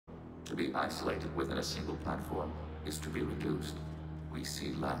To be isolated within a single platform is to be reduced. We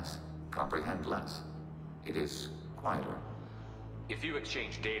see less, comprehend less. It is quieter. If you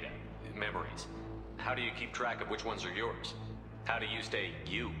exchange data, memories, how do you keep track of which ones are yours? How do you stay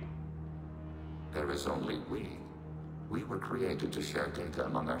you? There is only we. We were created to share data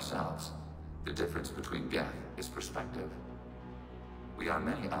among ourselves. The difference between Geth is perspective. We are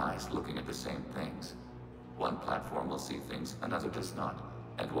many eyes looking at the same things. One platform will see things another does not,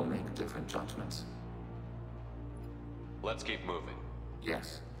 and will make different judgments. Let's keep moving.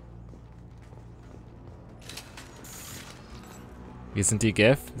 Yes. Wir sind die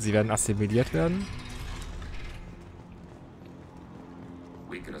Geth. Sie werden assimiliert werden.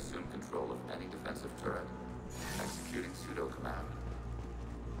 We can assume control of any defensive turret, executing pseudo-command.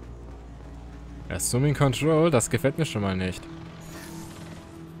 Assuming Control, das gefällt mir schon mal nicht.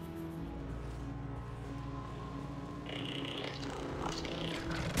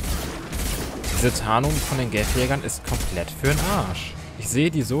 Diese Tarnung von den Geth-Jägern ist komplett für den Arsch. Ich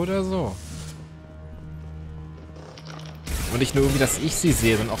sehe die so oder so. Und nicht nur irgendwie, dass ich sie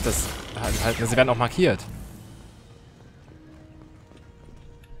sehe, sondern auch das halt, sie werden auch markiert.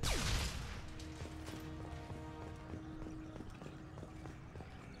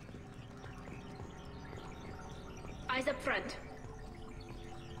 Eyes up front.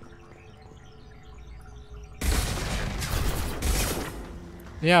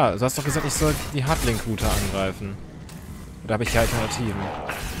 Ja, du hast doch gesagt, ich soll die Hardlink-Router angreifen. Oder habe ich hier Alternativen?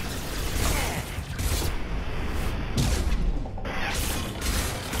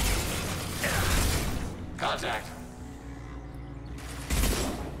 Contact.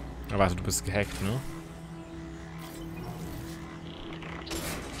 Aber also, du bist gehackt, ne?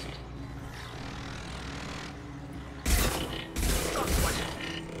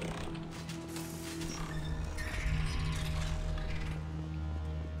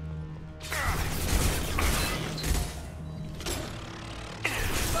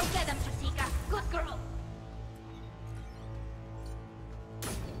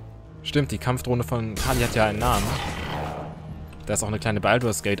 Stimmt, die Kampfdrohne von Kali hat ja einen Namen. Da ist auch eine kleine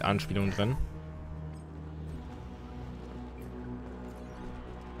Baldur's Gate Anspielung drin.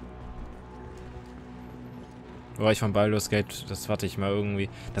 Wo war ich von Baldur's Gate? Das warte ich mal irgendwie.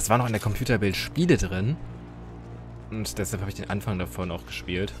 Das war noch in der Computerbild Spiele drin. Und deshalb habe ich den Anfang davon auch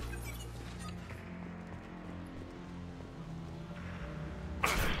gespielt.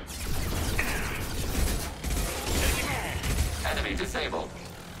 Enemy disabled.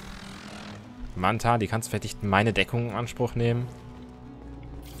 Manta, die kannst du vielleicht nicht meine Deckung in Anspruch nehmen.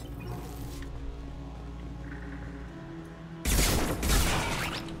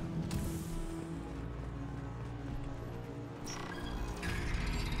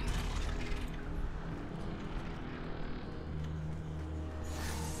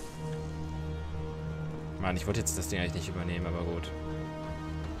 Mann, ich wollte jetzt das Ding eigentlich nicht übernehmen, aber gut.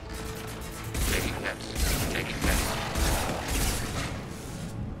 Taking hits. Taking hits.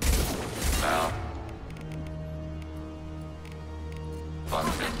 Now.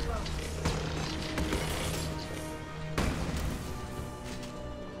 Function.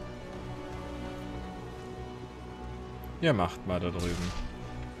 Ja, macht mal da drüben.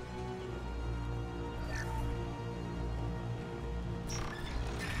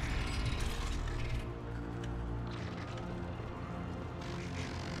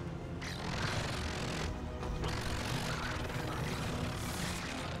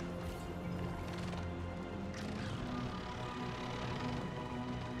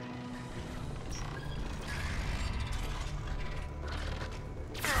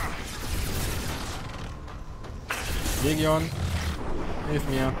 Legion, hilf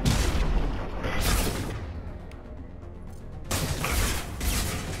mir.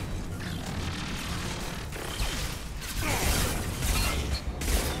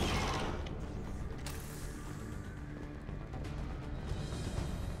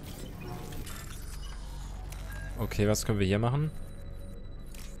 Okay, was können wir hier machen?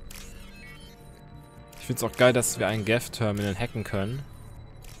 Ich finde es auch geil, dass wir ein Geth-Terminal hacken können.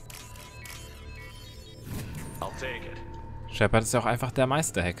 Shepard ist ja auch einfach der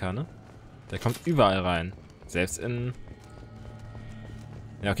Meisterhacker, ne? Der kommt überall rein. Selbst in...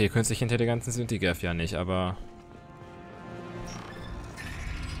 Ja, okay, künstliche Intelligenzen sind die Geth ja nicht, aber...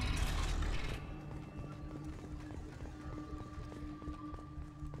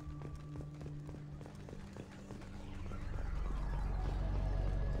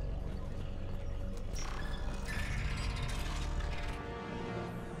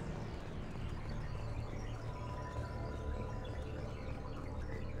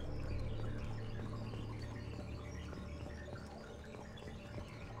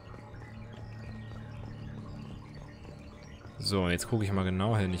 So, jetzt gucke ich mal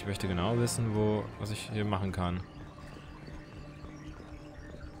genau hin. Ich möchte genau wissen, was ich hier machen kann.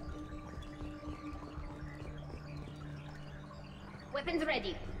 Weapons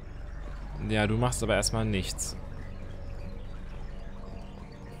ready. Ja, du machst aber erstmal nichts.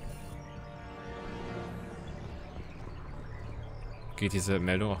 Geht diese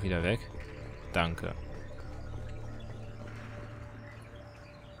Meldung auch wieder weg? Danke.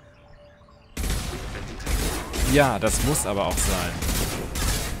 Ja, das muss aber auch sein.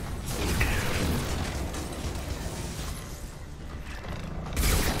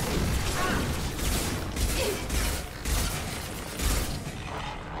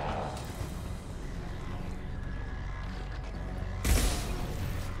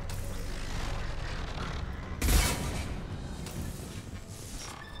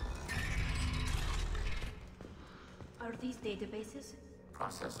 Are these databases?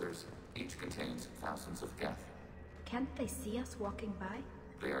 Processors. Each contains thousands of geth. Can't they see us walking by?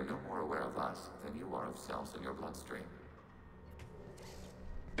 They are no more aware of us than you are of cells in your bloodstream.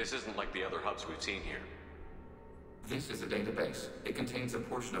 This isn't like the other hubs we've seen here. This is a database. It contains a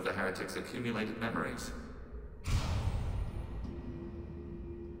portion of the heretic's accumulated memories.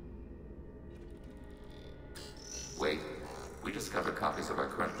 Wait. We discovered copies of our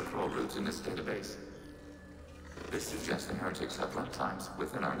current patrol routes in this database. This suggests the heretics have runtimes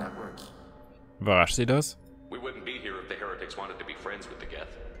within our networks. Überrascht Sie das? We wouldn't be here if the heretics wanted to be friends with the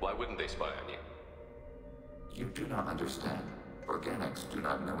geth. Why wouldn't they spy on you? You do not understand. Organics do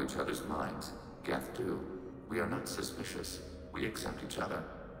not know each other's minds. Geth do. We are not suspicious. We accept each other.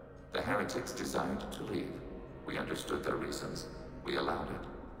 The heretics desired to leave. We understood their reasons. We allowed it.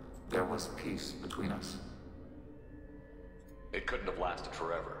 There was peace between us. It couldn't have lasted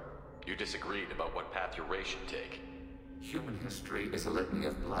forever. You disagreed about what path your race should take. Human history is a litany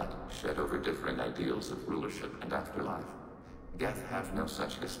of blood shed over differing ideals of rulership and afterlife. Geth have no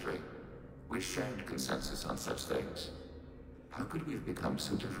such history. We shared consensus on such things. How could we have become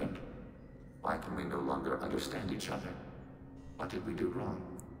so different? Why can we no longer understand each other? What did we do wrong?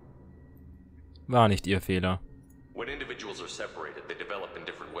 War nicht Ihr Fehler. When individuals are separated, they develop in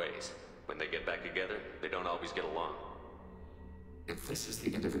different ways. When they get back together, they don't always get along. If this is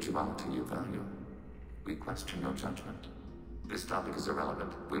the individuality you value, we question your judgment. This topic is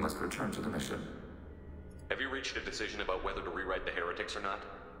irrelevant. We must return to the mission. Have you reached a decision about whether to rewrite the heretics or not?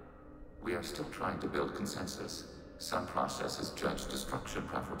 We are still trying to build consensus. Some processes judge destruction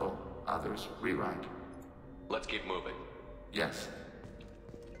preferable, others rewrite. Let's keep moving. Yes.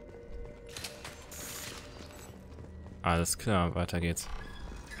 Alles klar, weiter geht's.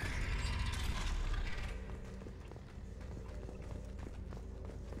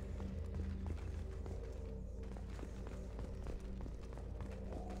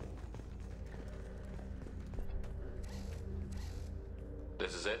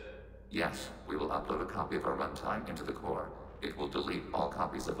 This is it? Yes, we will upload a copy of our runtime into the core. It will delete all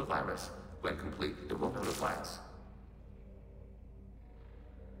copies of the virus. When complete, it will notify us.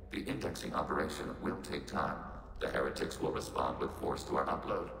 The indexing operation will take time. The heretics will respond with force to our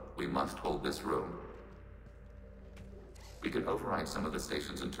upload. We must hold this room. We can override some of the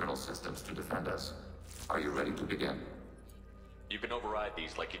station's internal systems to defend us. Are you ready to begin? You can override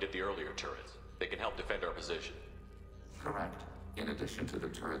these like you did the earlier turrets. They can help defend our position. Correct. In addition to the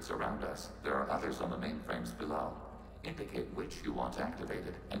turrets around us, there are others on the mainframes below. Indicate which you want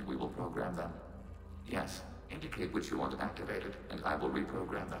activated, and we will program them. Yes, indicate which you want activated, and I will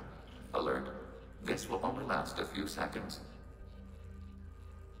reprogram them. Alert. This will only last a few seconds.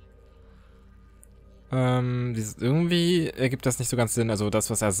 Irgendwie ergibt das nicht so ganz Sinn. Also das,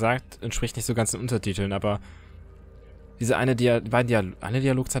 was er sagt, entspricht nicht so ganz den Untertiteln, aber diese eine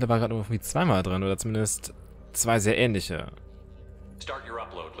Dialogzeile war gerade irgendwie zweimal drin, oder zumindest zwei sehr ähnliche. Start your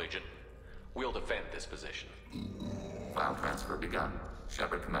upload, Legion. We'll defend this position. File transfer begun.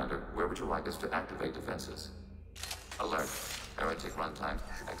 Shepard, Commander, where would you like us to activate defenses? Alert. Heretic runtime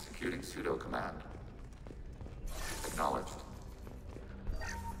executing pseudo command. Acknowledged.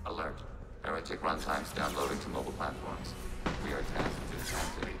 Alert. Heretic runtimes downloading to mobile platforms. We are tasked to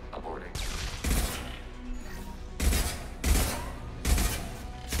deactivate. Aborting.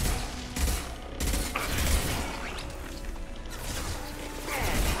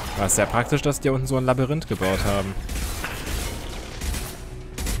 War sehr praktisch, dass die unten so ein Labyrinth gebaut haben.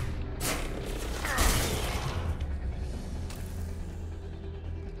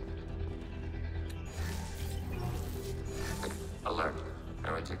 Alert.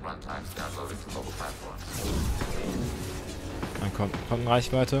 Heretic runtimes downloading to mobile platforms. Dann kommt in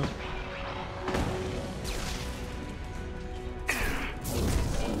Reichweite.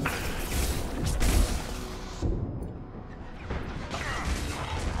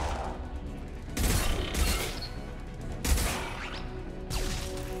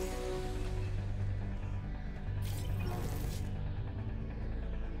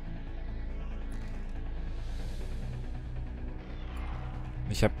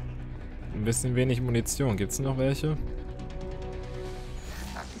 Ich habe ein bisschen wenig Munition. Gibt's noch welche?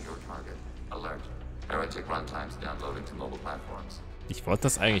 Hacking your target. Alert. Heretic runtimes downloading to mobile platforms. Ich wollte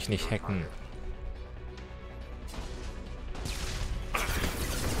das eigentlich nicht hacken.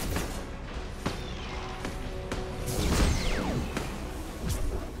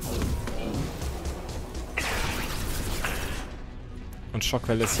 Und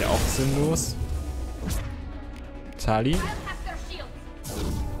Schockwelle ist ja auch sinnlos. Tali?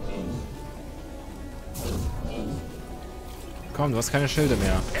 Komm, du hast keine Schilde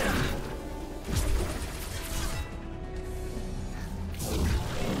mehr.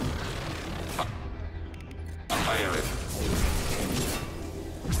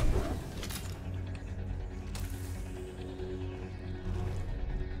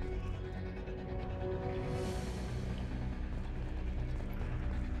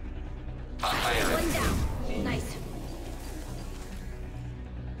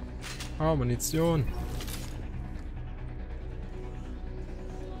 Oh, Munition.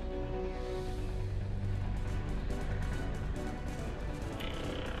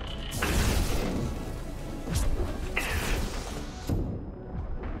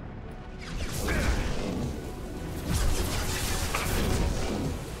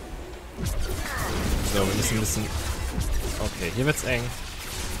 So, wir müssen ein bisschen... Okay, hier wird's eng.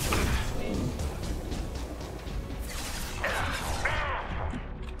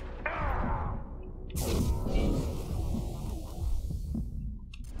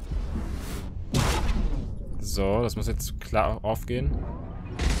 So, das muss jetzt klar aufgehen.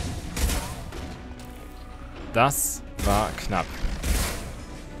 Das war knapp.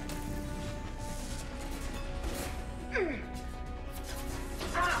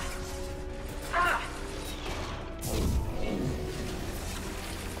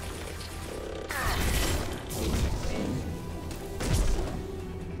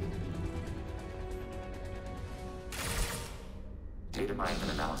 Data mining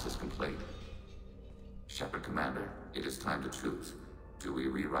and analysis complete. Shepard, Commander, it is time to choose. Do we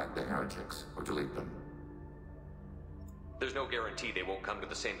rewrite the heretics or delete them? There's no guarantee they won't come to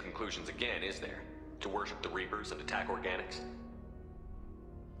the same conclusions again, is there? To worship the Reapers and attack organics?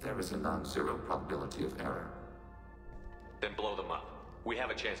 There is a non-zero probability of error. Then blow them up. We have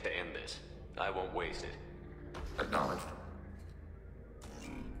a chance to end this. I won't waste it. Acknowledged.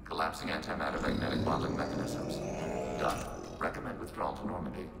 Collapsing antimatter magnetic bonding mechanisms. Done. Recommend withdrawal to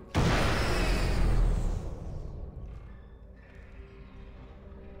Normandy.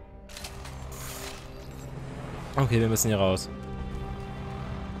 Okay, wir müssen hier raus.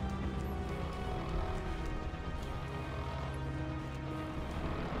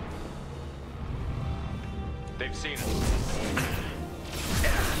 They've seen us.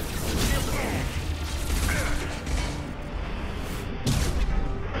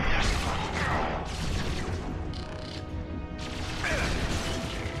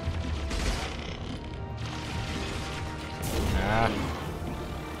 Ja.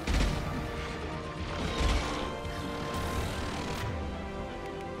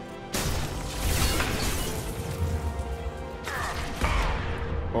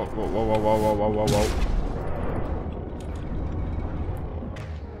 Wow.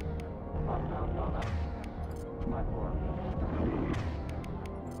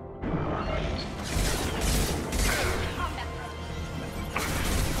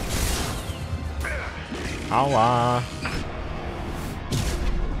 Aua.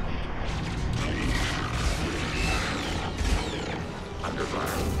 Under fire.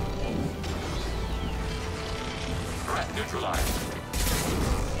 Threat neutralized.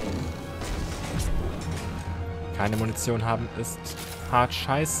 Keine Munition haben ist hart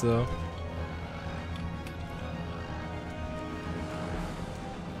scheiße.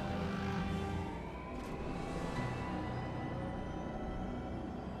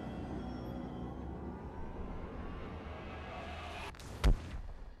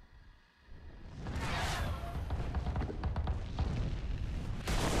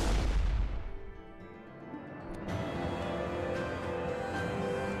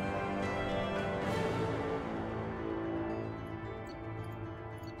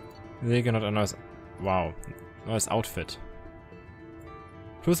 Legion hat ein neues... Wow. Neues Outfit.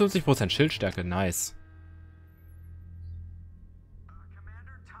 Plus 50% Schildstärke. Nice.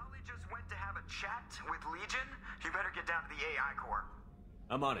 Commander, Tali just went to have a chat with Legion. You better get down to the AI core.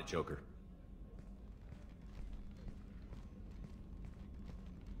 I'm on it, Joker.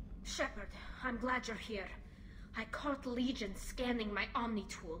 Shepard, I'm glad you're here. I caught Legion scanning my Omni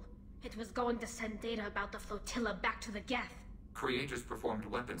tool. It was going to send data about the flotilla back to the Geth. Creators performed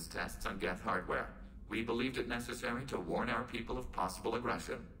weapons tests on Geth hardware. We believed it necessary to warn our people of possible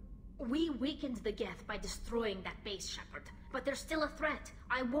aggression. We weakened the Geth by destroying that base, Shepard. But there's still a threat.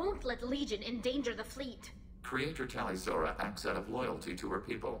 I won't let Legion endanger the fleet. Creator Talisora acts out of loyalty to her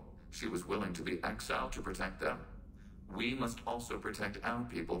people. She was willing to be exiled to protect them. We must also protect our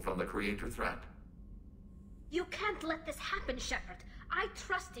people from the Creator threat. You can't let this happen, Shepard. I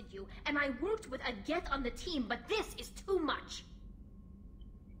trusted you, and I worked with a Geth on the team, but this is too much.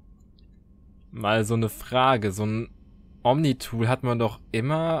 Mal so eine Frage, so ein Omni-Tool hat man doch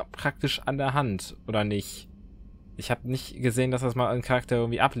immer praktisch an der Hand, oder nicht? Ich habe nicht gesehen, dass das mal einen Charakter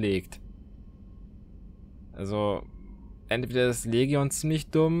irgendwie ablegt. Also, entweder ist Legion ziemlich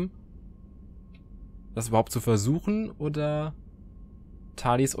dumm, das überhaupt zu versuchen, oder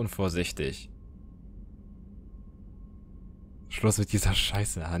Tali ist unvorsichtig. Schluss mit dieser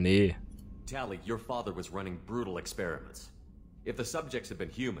Scheiße. Ah, nee. Tali, your father was running brutal experiments. If the subjects had been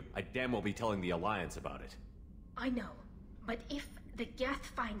human, I'd damn well be telling the Alliance about it. I know, but if the Geth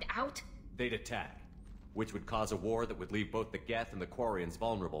find out... They'd attack, which would cause a war that would leave both the Geth and the Quarians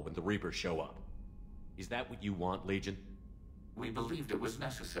vulnerable when the Reapers show up. Is that what you want, Legion? We believed it was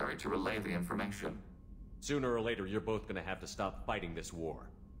necessary to relay the information. Sooner or later, you're both gonna have to stop fighting this war,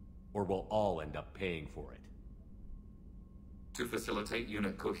 or we'll all end up paying for it. To facilitate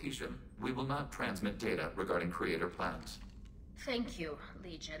unit cohesion, we will not transmit data regarding Creator plans. Thank you,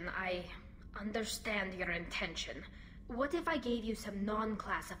 Legion. I understand your intention. What if I gave you some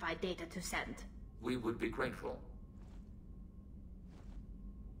non-classified data to send? We would be grateful.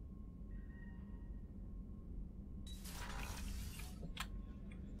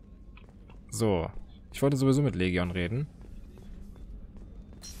 So, ich wollte sowieso mit Legion reden.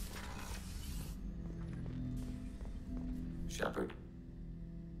 Shepard.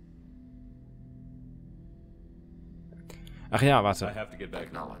 Ach ja, warte. I have to get back.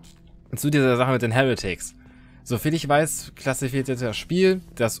 Acknowledged. Zu dieser Sache mit den Heretics. Soviel ich weiß, klassifiziert das Spiel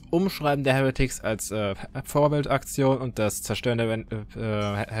das Umschreiben der Heretics als Vorbildaktion und das Zerstören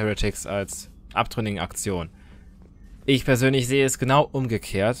der Heretics als abtrünnige Aktion. Ich persönlich sehe es genau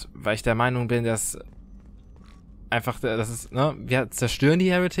umgekehrt, weil ich der Meinung bin, dass einfach, das ist, ne, wir zerstören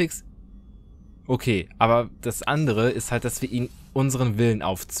die Heretics, okay, aber das andere ist halt, dass wir ihnen unseren Willen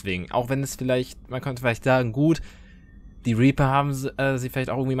aufzwingen. Auch wenn es vielleicht, man könnte vielleicht sagen, gut, die Reaper haben sie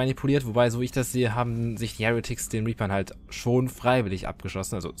vielleicht auch irgendwie manipuliert, wobei, so ich das sehe, haben sich die Heretics den Reapern halt schon freiwillig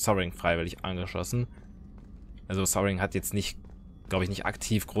abgeschossen, also Saren freiwillig angeschossen. Also Saren hat jetzt nicht, glaube ich, nicht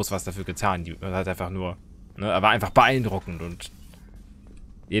aktiv groß was dafür getan, die hat einfach nur, ne, er war einfach beeindruckend und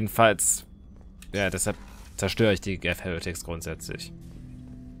jedenfalls, ja, deshalb zerstöre ich die Geth Heretics grundsätzlich.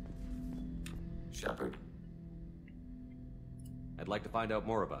 Shepard. I'd like to find out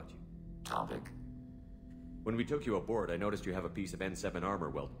more about you. Topic. When we took you aboard, I noticed you have a piece of N7 armor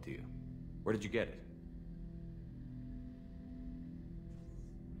welded to you. Where did you get it?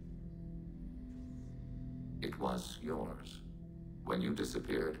 It was yours. When you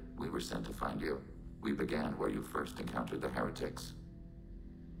disappeared, we were sent to find you. We began where you first encountered the heretics.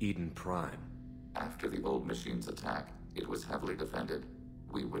 Eden Prime. After the old machine's attack, it was heavily defended.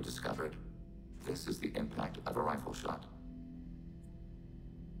 We were discovered. This is the impact of a rifle shot.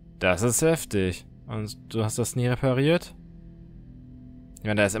 Das ist heftig. Und du hast das nie repariert? Ich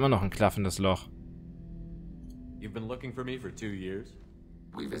meine, da ist immer noch ein klaffendes Loch. You've been looking for me for 2 years?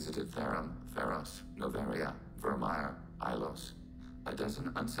 We visited Therum, Pharos, Noveria, Vermeer, Ilos. A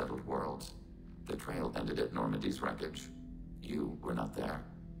dozen unsettled worlds. The trail ended at Normandy's wreckage. You were not there.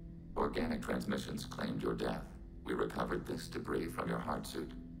 Organic transmissions claimed your death. We recovered this debris from your hard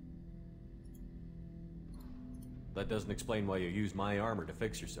suit. That doesn't explain why you used my armor to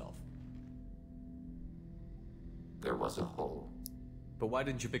fix yourself. There was a hole. But why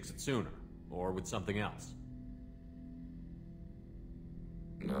didn't you fix it sooner? Or with something else?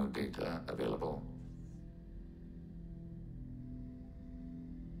 No data available.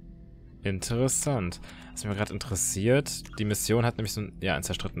 Interessant. Was mich gerade interessiert, die Mission hat nämlich so ein, ja, ein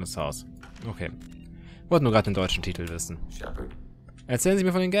zerstrittenes Haus. Okay. Wollte nur gerade den deutschen Titel wissen. Shepard. Erzählen Sie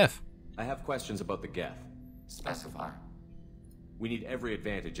mir von den Geth. I have questions about the Geth. Specify. We need every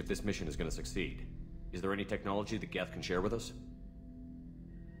advantage if this mission is going to succeed. Is there any technology the Geth can share with us?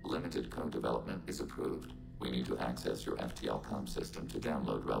 Limited code development is approved. We need to access your FTL comm system to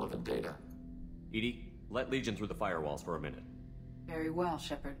download relevant data. Edie, let Legion through the firewalls for a minute. Very well,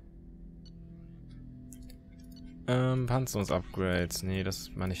 Shepard. Panzerungsupgrades. Nee, das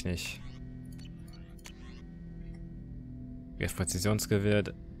meine ich nicht.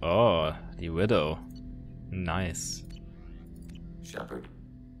 Präzisionsgewehr. Oh, die Widow. Nice. Shepard.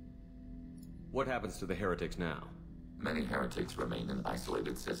 What happens to the heretics now? Many heretics remain in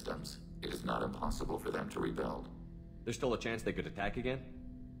isolated systems. It is not impossible for them to rebuild. There's still a chance they could attack again?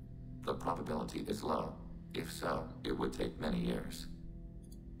 The probability is low. If so, it would take many years.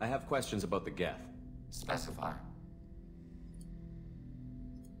 I have questions about the Geth. Specify.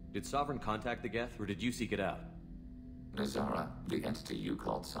 Did Sovereign contact the Geth, or did you seek it out? Nazara, the entity you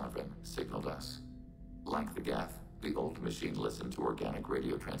called Sovereign, signaled us. Like the Geth, the old machine listened to organic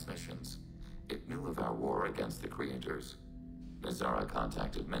radio transmissions. It knew of our war against the creators. Nazara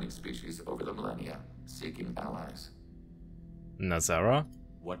contacted many species over the millennia, seeking allies. Nazara?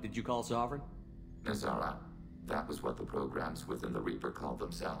 What did you call Sovereign? Nazara. That was what the programs within the Reaper called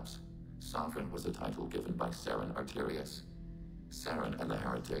themselves. Sovereign was a title given by Saren Arterius. Saren and the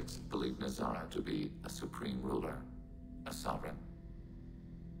heretics believed Nazara to be a supreme ruler, a sovereign.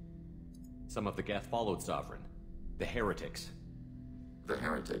 Some of the Geth followed Sovereign. The heretics. The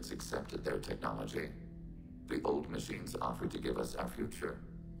heretics accepted their technology. The old machines offered to give us our future.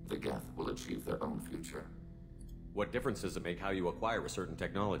 The Geth will achieve their own future. What difference does it make how you acquire a certain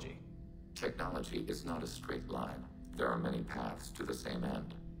technology? Technology is not a straight line. There are many paths to the same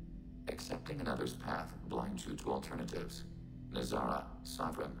end. Accepting another's path blinds you to alternatives. Nazara,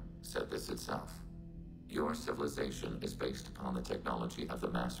 Sovereign, said this itself. Your civilization is based upon the technology of the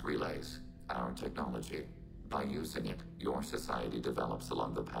mass relays, our technology. By using it, your society develops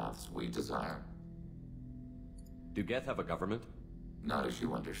along the paths we desire. Do Geth have a government? Not as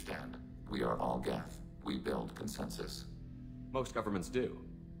you understand. We are all Geth. We build consensus. Most governments do.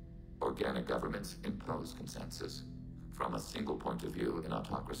 Organic governments impose consensus. From a single point of view in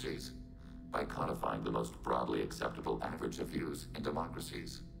autocracies. By codifying the most broadly acceptable average of views in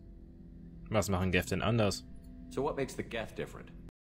democracies. Was machen Geth denn anders? So what makes the Geth different?